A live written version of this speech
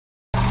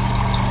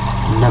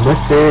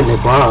नमस्ते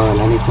नेपाल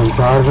अनि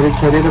संसारभरि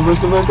छरेर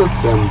बस्नुभएको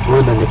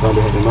सम्पूर्ण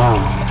नेपालीहरूमा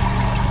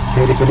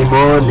फेरि पनि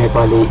म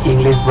नेपाली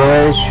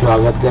इङ्ग्लिसबाट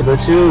स्वागत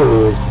गर्दछु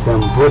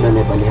सम्पूर्ण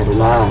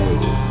नेपालीहरूलाई।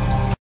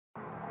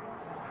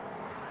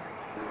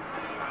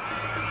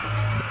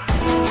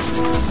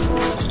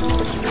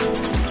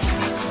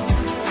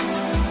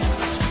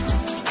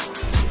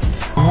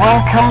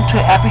 Welcome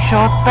to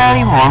episode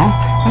 31,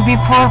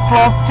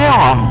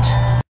 Before+Gerund.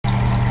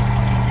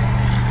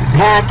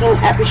 Back in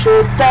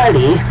episode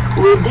 30,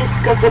 we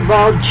discussed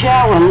about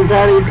gerund,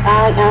 that is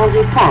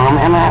ing form,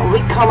 and I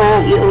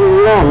recommend you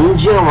learn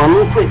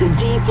gerund pretty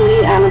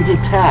deeply and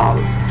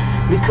details.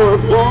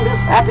 Because in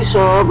this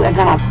episode, we're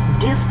gonna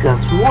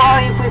discuss what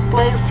if we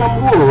place some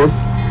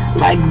words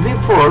like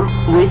before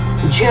with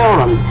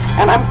gerund.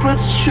 And I'm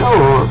pretty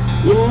sure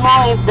you know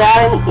if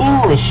that in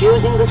English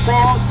using the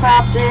same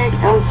subject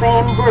and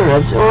same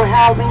verbs or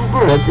helping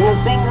verbs in a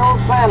single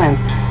sentence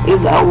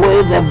is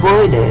always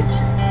avoided.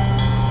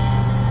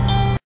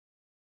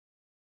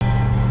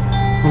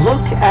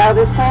 Look at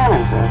the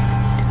sentences.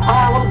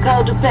 I will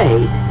go to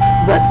bed,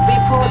 but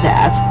before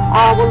that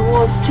I will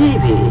watch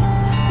TV.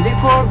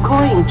 Before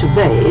going to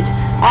bed,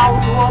 I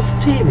will watch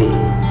TV.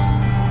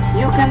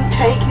 You can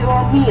take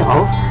your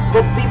meal,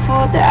 but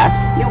before that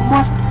you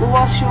must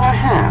wash your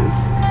hands.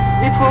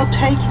 Before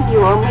taking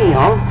your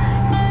meal,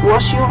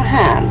 wash your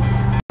hands.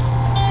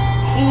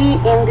 He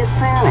in this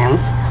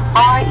sentence,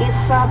 I is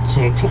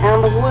subject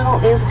and will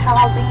is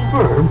helping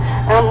verb,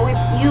 and we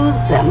use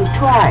them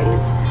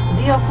twice.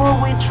 Therefore,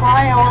 we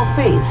try our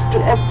best to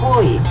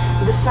avoid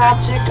the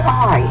subject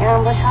I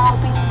and the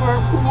helping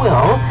verb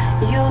will,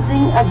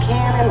 using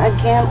again and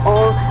again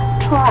or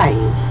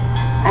twice.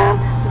 And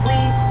we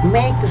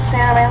make the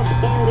sentence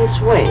in this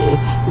way.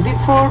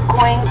 Before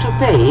going to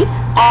bed,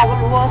 I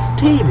will watch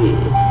TV.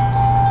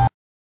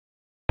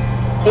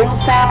 In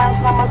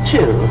sentence number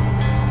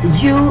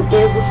 2, you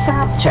is the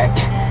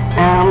subject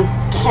and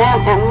can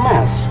and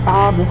must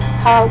are the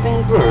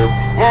helping verb,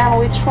 and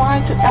we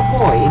try to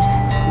avoid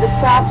the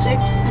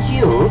subject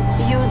you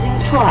using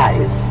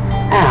twice,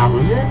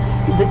 and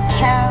the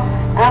can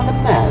and the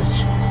must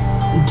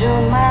do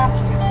not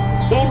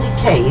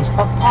indicate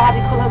a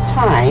particular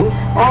time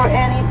or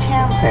any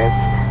tenses.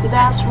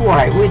 That's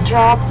why we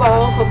drop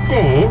both of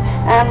them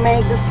and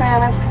make the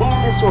sentence in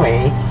this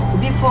way.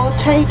 Before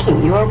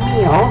taking your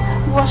meal,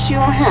 wash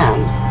your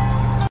hands.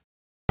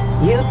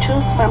 You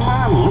took my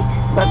money,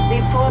 but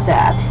before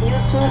that you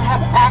should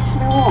have asked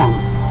me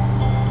once.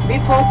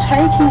 Before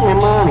taking my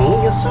money,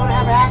 you should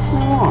have asked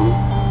me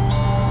once.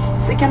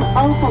 She can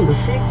open the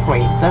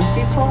secret, but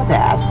before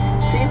that,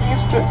 she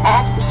needs to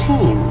ask the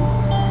team.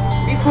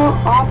 Before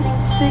opening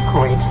the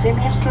secret, she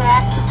needs to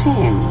ask the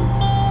team.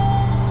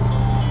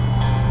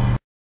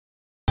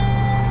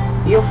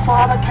 Your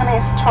father can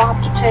stop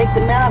to take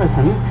the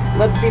medicine,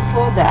 but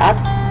before that,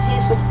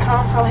 he should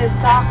consult his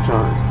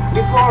doctor.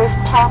 Before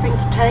stopping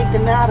to take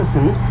the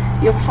medicine,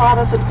 your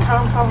father should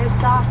consult his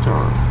doctor.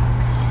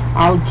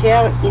 I'll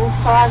get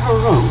inside her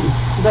room,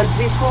 but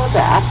before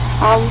that,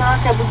 I'll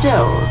knock at the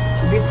door.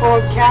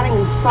 Before getting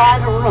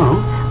inside her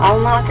room,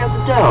 I'll knock at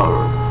the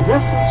door.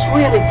 This is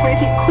really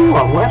pretty cool.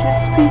 When we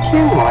speak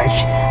English,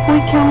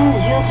 we can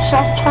use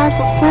such types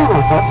of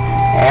sentences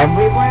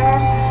everywhere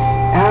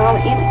and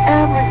in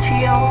every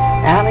field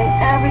and in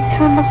every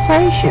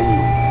conversation.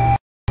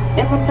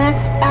 In the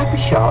next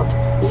episode,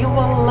 you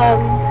will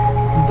learn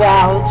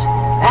about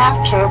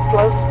after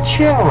plus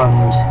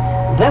gerund.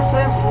 This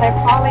is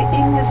Nepali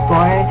English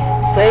boy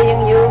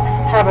saying you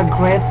have a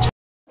great